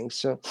think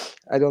so.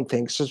 I don't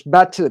think so.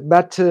 But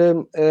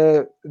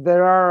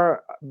there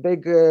are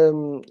big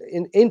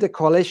in the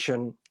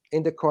coalition.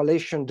 In the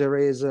coalition, there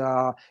is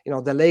the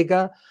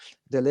Lega,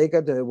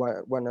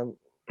 one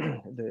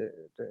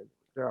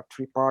there are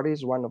three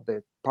parties. One of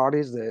the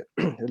parties, the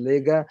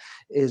Lega,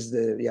 is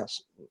the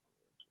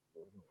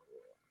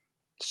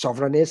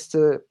sovereignist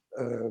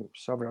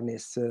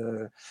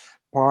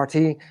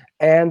party,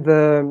 and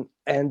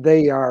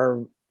they are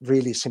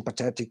really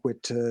sympathetic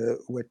with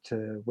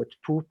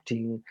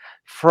Putin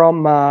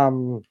from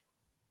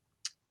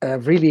a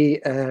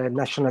really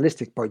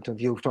nationalistic point of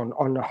view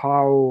on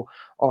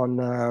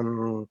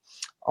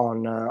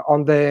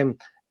the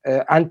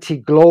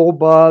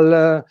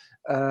anti-global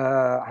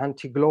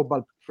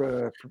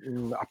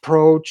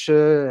approach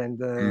so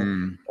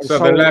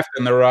the left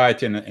and the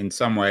right in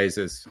some ways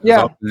as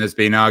often has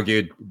been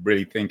argued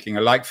really thinking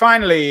alike.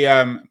 Finally,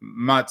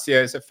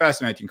 Marzio, it's a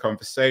fascinating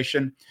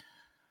conversation.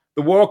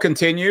 The war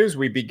continues.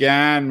 We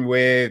began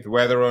with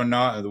whether or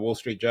not the Wall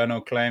Street Journal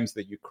claims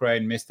that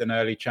Ukraine missed an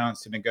early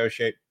chance to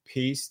negotiate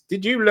peace.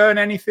 Did you learn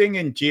anything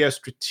in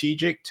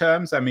geostrategic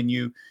terms? I mean,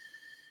 you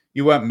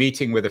weren't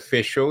meeting with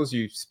officials.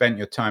 You spent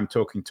your time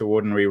talking to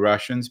ordinary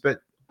Russians.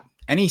 But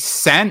any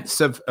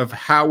sense of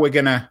how we're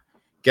going to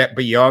get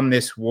beyond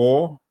this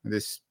war,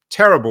 this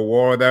terrible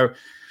war, though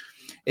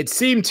it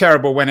seemed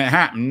terrible when it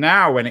happened.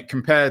 Now, when it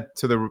compared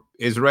to the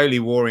Israeli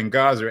war in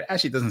Gaza, it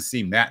actually doesn't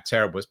seem that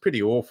terrible. It's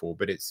pretty awful,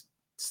 but it's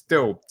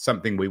still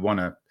something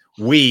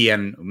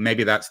and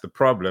maybe that's the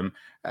problem.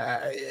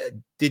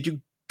 Did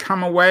you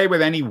come away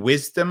with any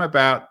wisdom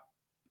about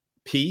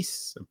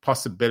peace, a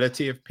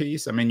possibility of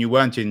peace? I mean, you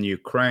weren't in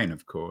Ukraine,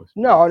 of course.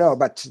 No,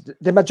 but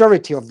the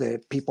majority of the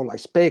people I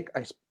spoke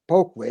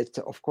with,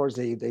 of course,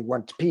 they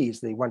want peace.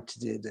 They want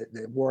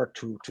the war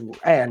to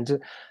end.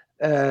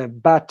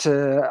 But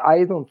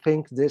I don't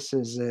think this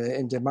is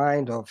in the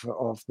mind of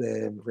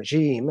the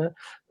regime.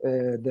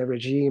 The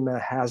regime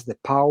has the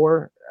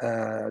power,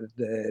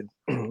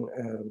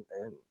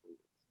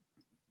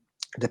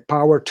 the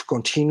power to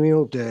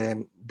continue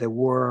the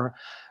war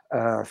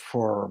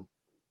for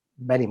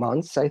many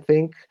months, I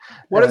think.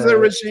 What does the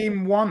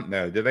regime want,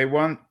 though? Do they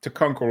want to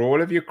conquer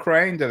all of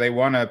Ukraine? Do they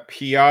want a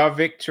PR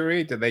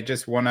victory? Do they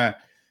just want to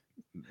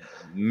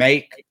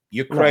make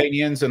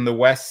Ukrainians and the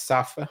West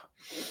suffer?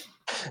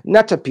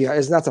 Not a PR.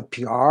 It's not a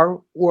PR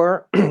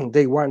war.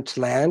 They want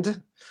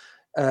land.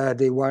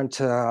 They want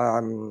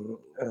the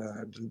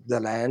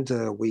land.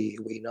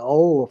 We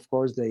know, of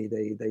course, they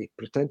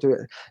pretend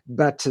to,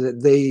 but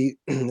they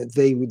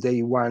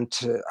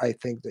want. I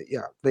think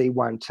that they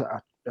want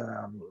a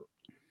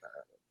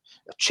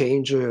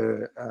change,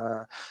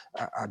 a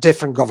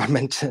different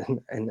government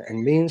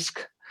in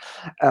Minsk,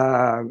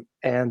 and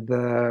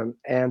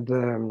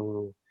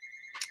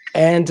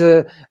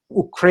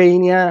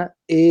Ukraine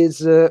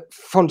is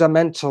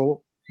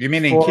fundamental. You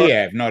mean in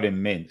Kiev, not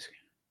in Minsk?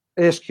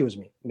 Excuse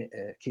me,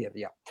 Kiev.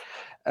 Yeah,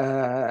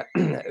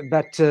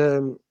 but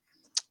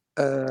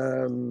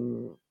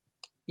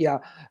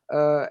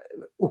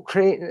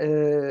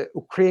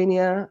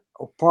Ukraine,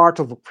 or part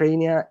of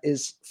Ukraine,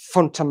 is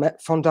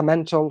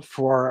fundamental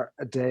for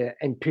the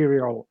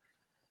imperial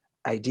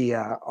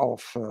idea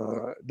of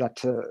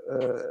that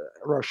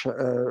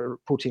Russia,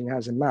 Putin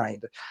has in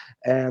mind,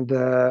 and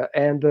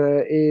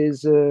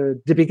is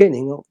the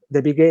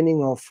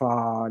beginning of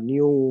a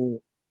new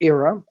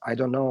era. I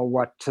don't know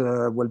what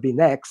will be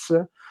next.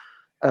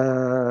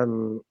 I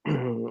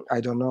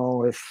don't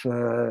know if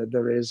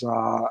there is.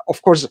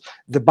 Of course,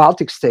 the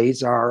Baltic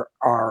states are.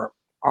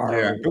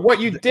 Yeah, but what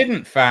you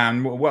didn't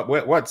find,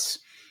 what's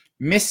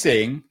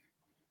missing,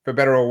 for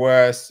better or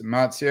worse,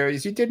 Marzio,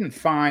 is you didn't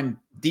find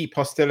deep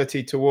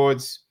hostility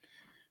towards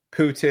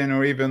Putin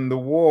or even the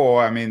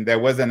war. I mean, there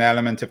was an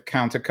element of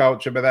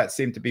counterculture, but that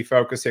seemed to be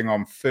focusing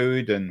on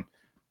food and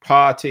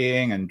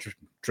partying and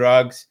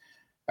drugs.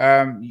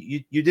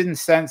 You didn't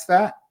sense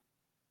that?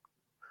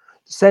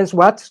 Sense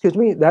what? Excuse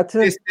me. That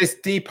this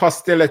deep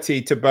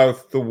hostility to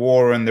both the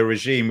war and the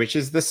regime, which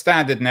is the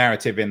standard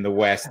narrative in the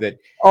West. That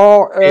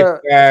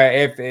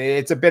if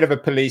it's a bit of a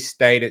police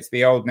state, it's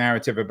the old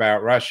narrative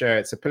about Russia.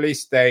 It's a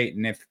police state,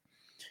 and if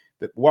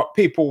what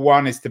people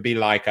want is to be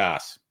like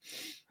us.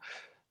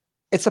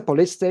 It's a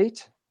police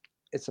state.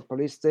 It's a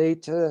police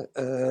state,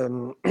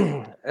 and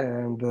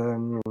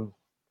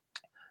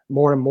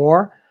more and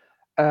more.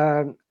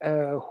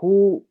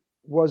 Who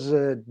was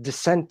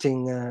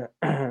dissenting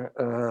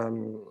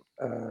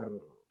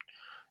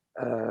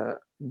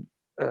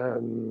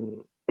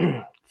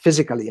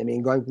physically, I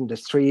mean, going in the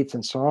streets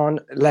and so on,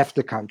 left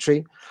the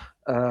country.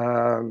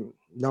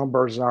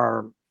 Numbers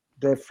are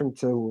different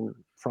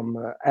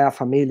from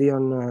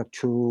 500,000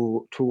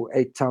 to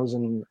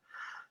 8,000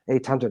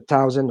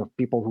 800,000 of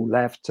people who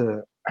left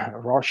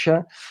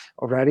Russia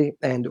already,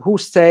 and who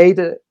stayed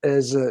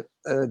as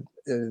the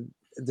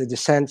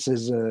descent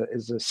is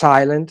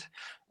silent.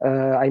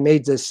 I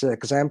made this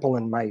example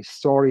in my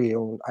story.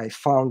 I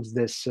found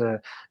this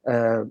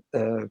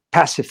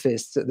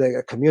pacifist,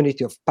 the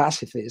community of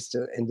pacifists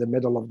in the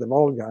middle of the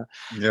Volga.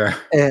 Yeah.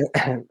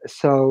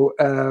 So.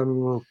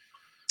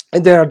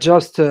 And they are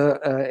just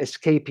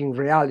escaping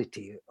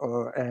reality,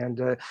 and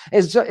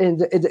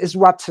it is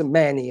what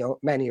many,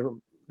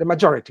 the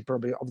majority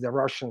probably of the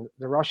Russians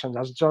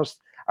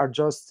are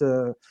just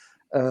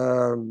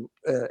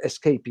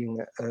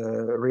escaping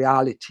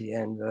reality,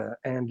 and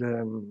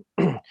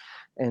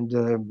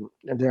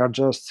they are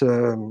just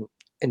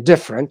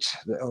indifferent.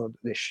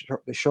 They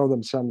show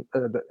them some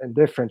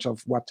indifference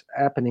of what's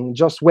happening,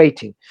 just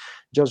waiting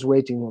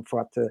for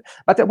what.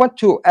 But I want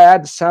to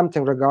add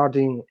something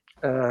regarding.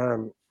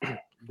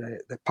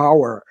 The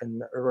power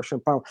and Russian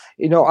power.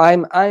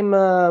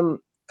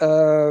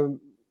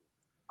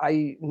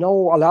 I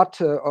know a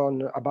lot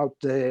about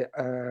the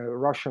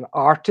Russian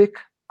Arctic.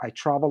 I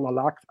travel a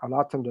lot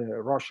on the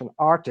Russian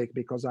Arctic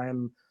because I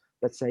am,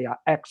 let's say, an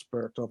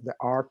expert of the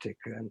Arctic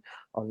and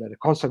on the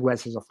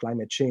consequences of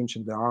climate change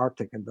in the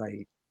Arctic, and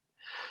I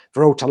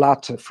wrote a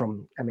lot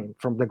from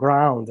the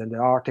ground in the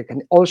Arctic,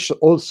 and also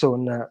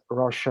in the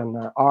Russian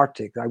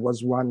Arctic. I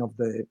was one of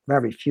the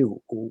very few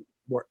who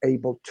were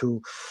able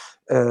to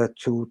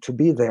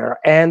be there,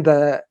 and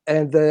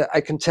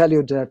I can tell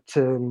you that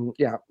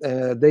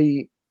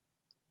they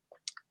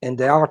in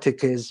the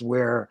Arctic is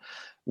where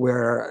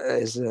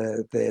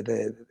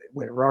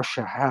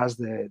Russia has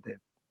the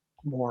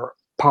more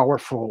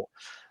powerful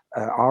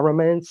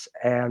armaments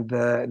and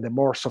the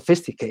more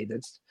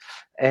sophisticated,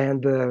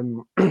 and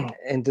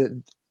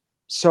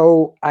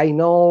so I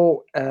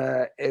know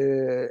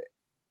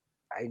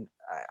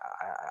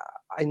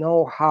I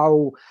know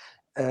how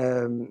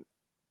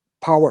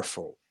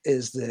powerful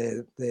is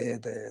the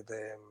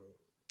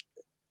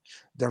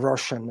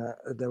Russian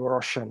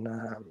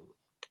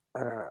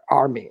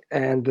army,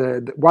 and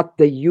what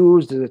they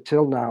used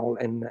till now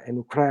in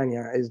Ukraine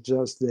is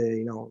just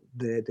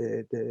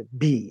the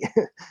B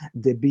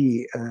the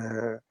B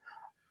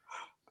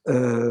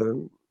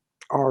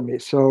army.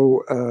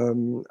 So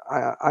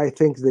I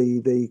think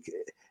they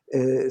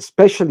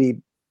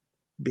especially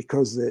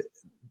because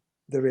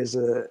there is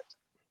a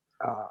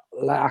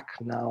lack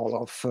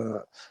now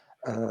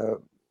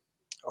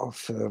of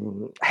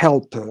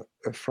help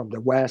from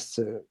the West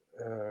to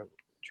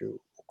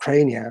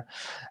Ukraine.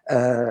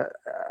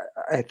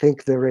 I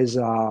think there is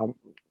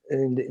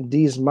in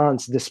these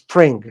months, the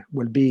spring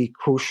will be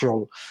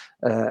crucial,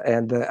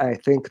 and I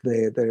think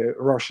the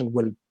Russian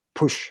will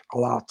push a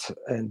lot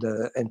and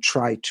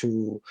try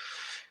to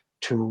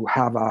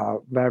have a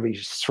very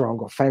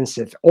strong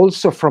offensive.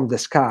 Also from the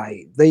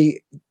sky,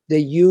 they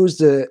use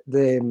the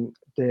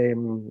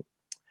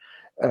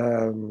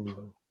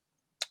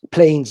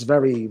planes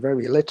very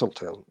little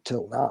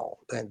till now,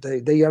 and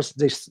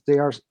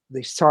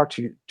they start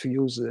to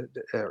use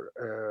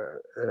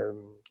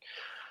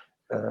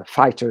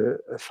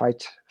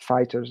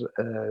fighters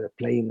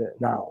plane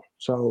now.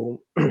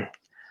 So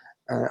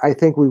I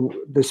think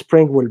the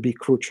spring will be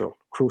crucial.